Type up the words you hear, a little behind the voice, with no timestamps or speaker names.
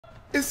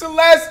It's the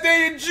last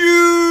day of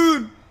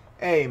June.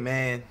 Hey,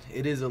 man,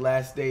 it is the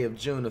last day of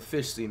June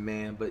officially,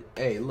 man. But,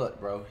 hey, look,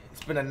 bro.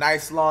 It's been a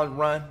nice long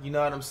run. You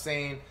know what I'm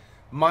saying?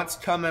 Months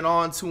coming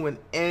on to an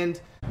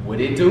end.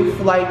 What it do,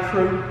 flight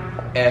crew?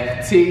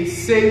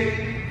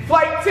 FTC.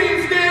 Flight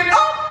team stand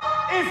up.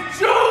 It's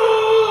June.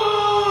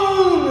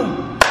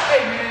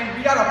 Hey, man,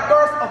 we got our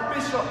first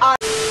official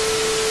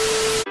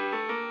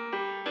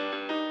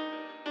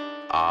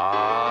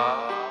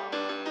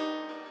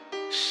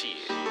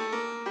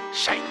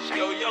Shake.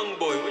 Yo, young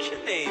boy, what's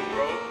your name,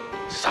 bro?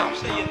 Some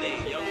say your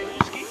name, young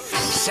Wooski.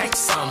 Shake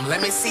some,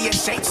 let me see you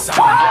shake some.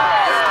 Drop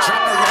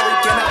a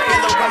low, get up, feel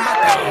it with my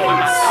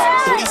thumbs.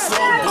 Booty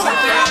slow, booty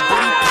fat,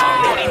 booty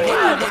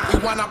pump. If you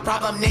want a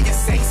problem, nigga,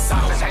 say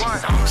some.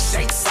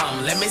 Shake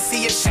some, let me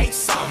see you shake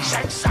some.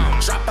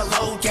 Drop a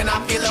low, get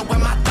up, feel it with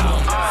my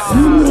thumbs.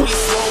 Booty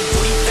slow,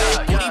 booty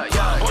fat,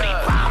 booty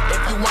pump.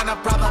 If you want a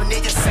problem,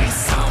 nigga, say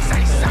some.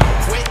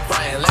 Quit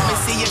running, let me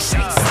see you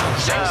shake some.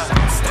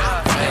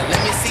 Stop running,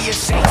 let me see you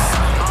shake some.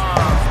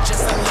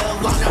 Just a little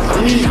longer,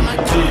 mommy, I'm a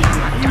gun.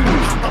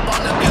 Hop up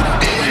on the beat, I'm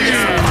doing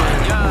this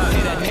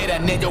one. Hit a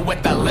nigga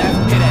with the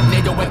left, hit a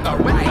nigga with the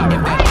right.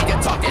 If that nigga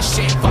talking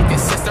shit, fuck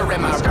his sister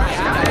in my right.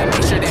 Gotta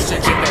make sure that you're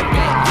dripping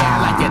back,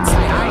 yeah, like it's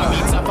tight. You be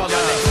tough on the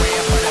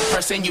gram, but in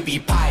person you be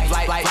pipe.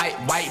 Light,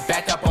 white,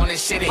 back up on this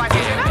shit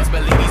again. Just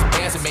believe these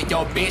bands and make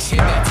your bitch hit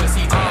that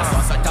pussy dance.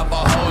 Lost a couple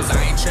hoes,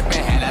 I ain't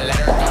tripping, had to let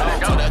her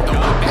go. Told her throw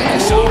it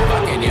back, she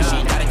fucking and she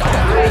gotta go.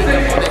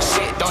 For this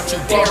shit, don't you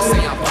dare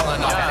say I'm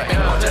pulling off.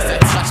 Just a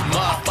touch,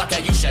 motherfucker,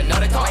 you should know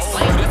the cost.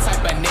 You the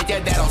type of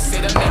nigga that don't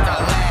sit and make her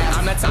laugh.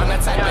 I'm the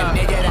type of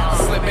nigga that don't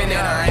slipping in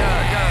her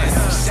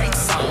ass. Shake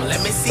some,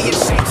 let me see you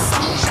shake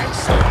some.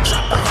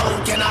 Drop a low,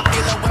 can I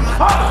feel it with my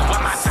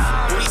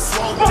thumb? Booty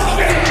slow, booty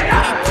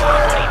fat,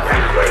 booty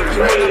pump.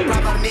 You want a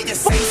problem, nigga,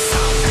 say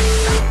some.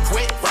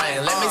 Quit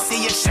running, let me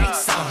see you shake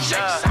some.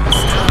 Stop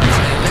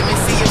running, let me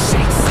see you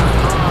shake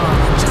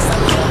some. Just a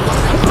little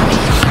longer, money,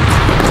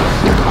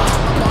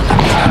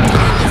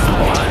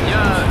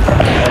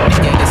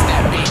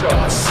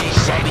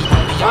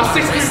 I'm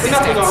 6 years to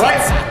nothing, alright?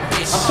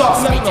 I'm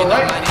talking nothing,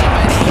 alright?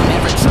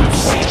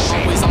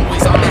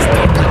 Always on this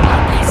dick, got my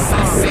face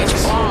sausage.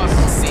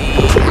 See,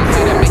 I'm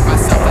here to make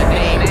myself a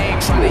name.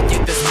 Trying to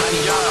get this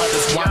money,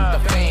 others want the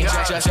fame.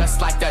 Just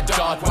like the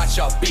dog, watch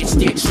your bitch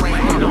get trained.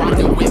 I'm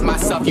rocking with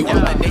myself, you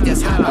other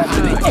niggas hide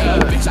behind the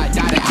game. Bitch, I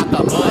got it out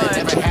the mud,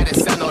 never had to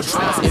sell no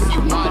drugs. If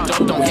you want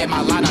dope, don't hit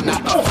my line, I'm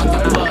not the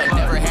fucking blood.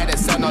 Never had to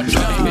sell no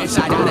drugs, bitch,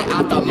 I got it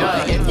out the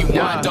mud. If you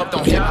want dope,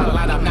 don't hit my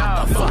line, I'm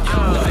not the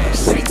fucking blood.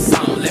 Shake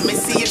some, let me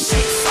see you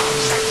shake some.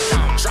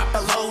 Drop a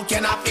low,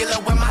 can I feel it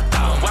with my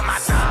thumb?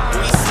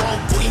 Booty slow,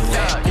 booty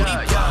fat, booty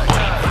pump.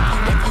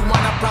 If you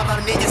want a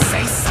problem, nigga,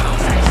 say some.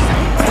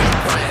 Quit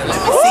running,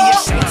 let me see you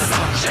shake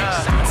some.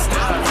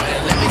 Stop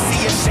running, let me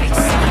see you shake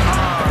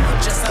some.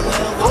 Just a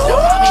little longer,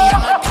 mommy,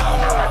 I'm a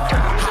gun.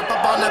 Hop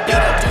up on the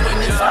beat, I'm doing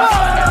this one.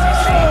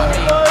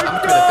 I'm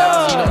good at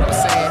thousands, you know what I'm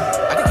saying?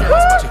 I can care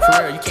less about your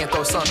career, you can't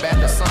throw something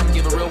back to something,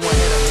 give a real one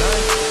hit or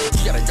none.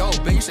 You gotta go,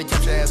 bitch, you should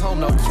keep your ass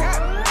home, no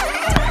cap.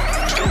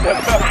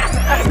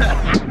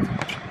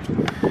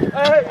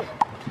 Hey!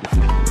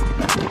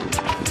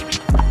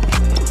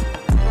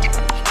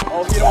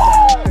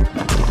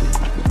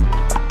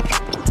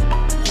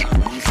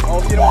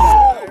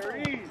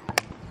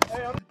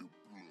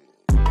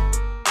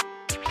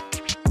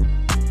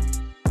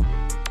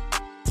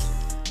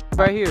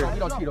 Right here. You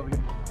don't cheat over here.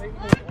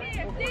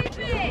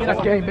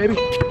 That's game, baby.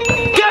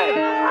 Game!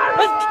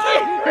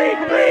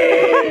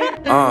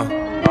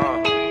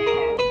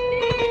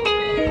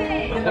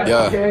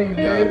 Yeah. Game,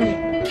 baby.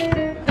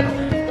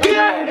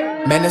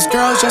 Man, this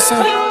girl's just a...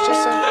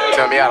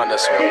 Tell me out on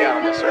this one.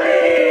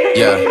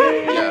 Yeah.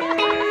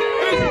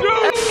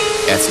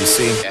 SEC.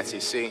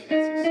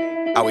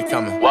 How we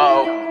coming?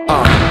 Whoa.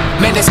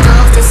 Man, this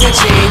girl's just a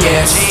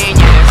genius.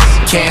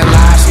 Can't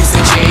lie, she's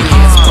a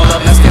genius. Pull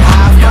up, let's get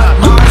high, fuck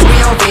Mars, we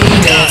on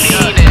Venus.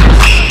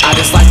 I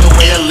just like the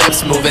way her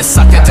lips move and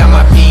suck it down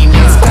my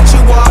penis. Cut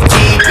you off,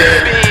 keep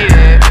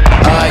it.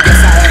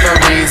 Guess I have a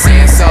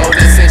reason. So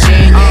this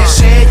ingenious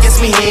shit gets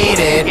me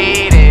heated.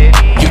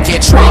 You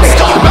get drinks,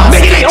 so you must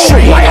get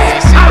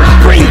treated.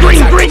 Green.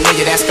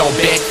 Nigga that's gon'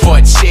 beg for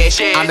a chick.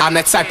 I'm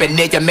the type of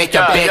nigga make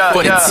a beg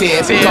for the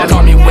tip. Don't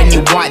call me when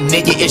you want,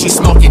 nigga, is you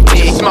smoking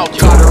dick? Caught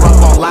her up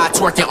on live,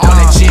 twerking on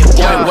the jit.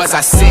 Boy, was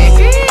I sick?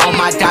 Oh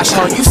my gosh,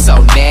 oh, you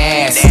so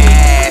nasty.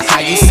 How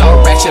you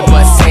so wretched,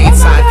 but same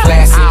time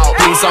classy.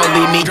 Please don't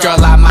leave me,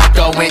 girl, I might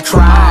go and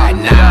cry.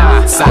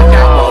 Nah, side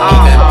note, won't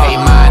even pay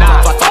mine.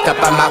 Fuck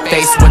up on my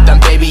face with them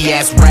baby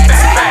ass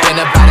rats. Been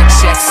about a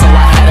check, so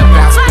I had to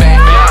bounce back.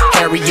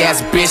 Hairy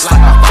ass bitch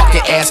like my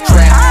fucking ass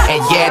crap. And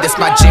yeah, this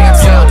my jam,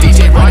 tell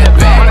DJ run it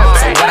back.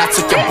 So when I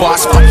took your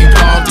boss, fuck you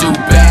gon' do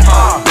back.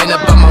 Been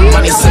up on my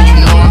money, so you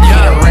know I'm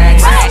getting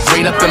racks.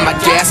 Green up in my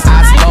gas,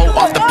 eyes low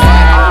off the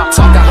pad.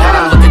 Talking hard,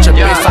 I look at your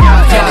bitch like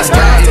I'm this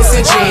girl, this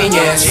a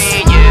genius.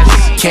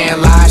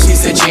 Can't lie,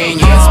 she's a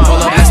genius. Pull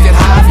up, let's get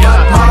high,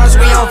 fuck Mars,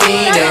 we on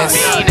Venus.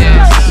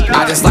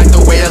 I just like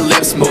the way her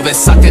lips move and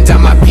sucking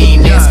down my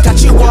penis.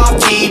 Cut you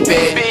off, keep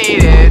it.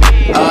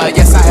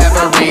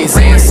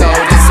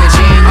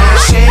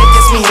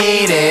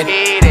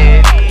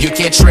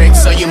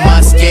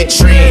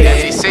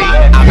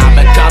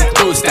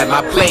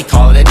 my play,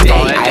 call it a day.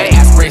 I had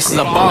aspirations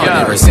of ball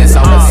ever since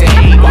I was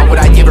 8. Why would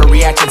I give a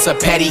reaction to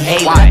petty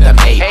hate? Let them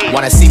hate.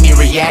 Wanna see me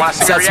react?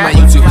 Search my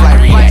YouTube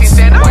Flightreacts.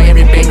 Why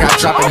every banger I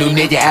drop a new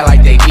nigga act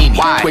like they need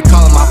me? Quit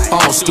calling my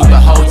phone, stupid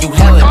hoe, you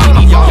hella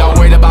needy. Y'all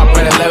worried about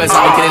bread and levels,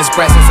 I've been getting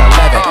expressed since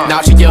 11.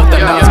 Now she give up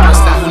the millions, but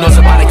now who knows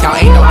about it count,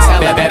 ain't no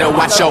telling. Better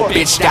watch your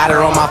bitch, got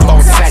her on my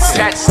phone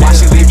sexing. Why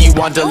she leave you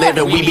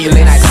undelivered, we be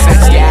late night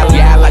sex. Yeah,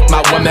 I like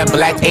my woman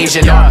black,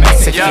 Asian, or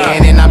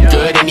Mexican. And I'm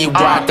good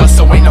anywhere I go,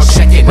 so ain't no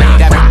checking.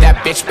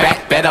 That bitch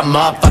back, better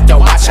motherfucker,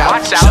 watch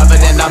out. Shove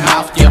it in the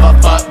mouth, give a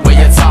fuck where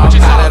you talk.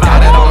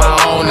 Got it on my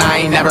own,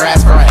 I ain't never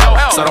asked for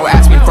help. So don't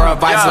ask me for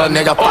advice, little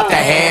nigga, fuck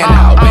that hand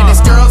out. Man,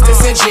 this girl's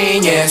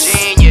disingenuous.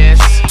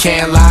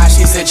 Can't lie,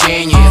 she's a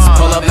genius.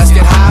 Pull up, let's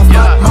get high,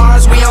 fuck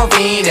Mars, we on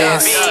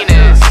Venus.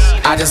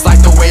 I just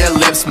like the way her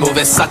lips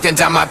moving, sucking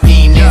down my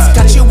penis.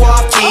 Cut you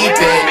off, keep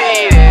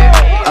it.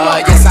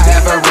 Yes, I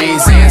have a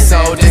reason.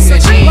 So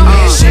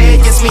disingenuous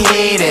shit gets me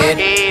heated.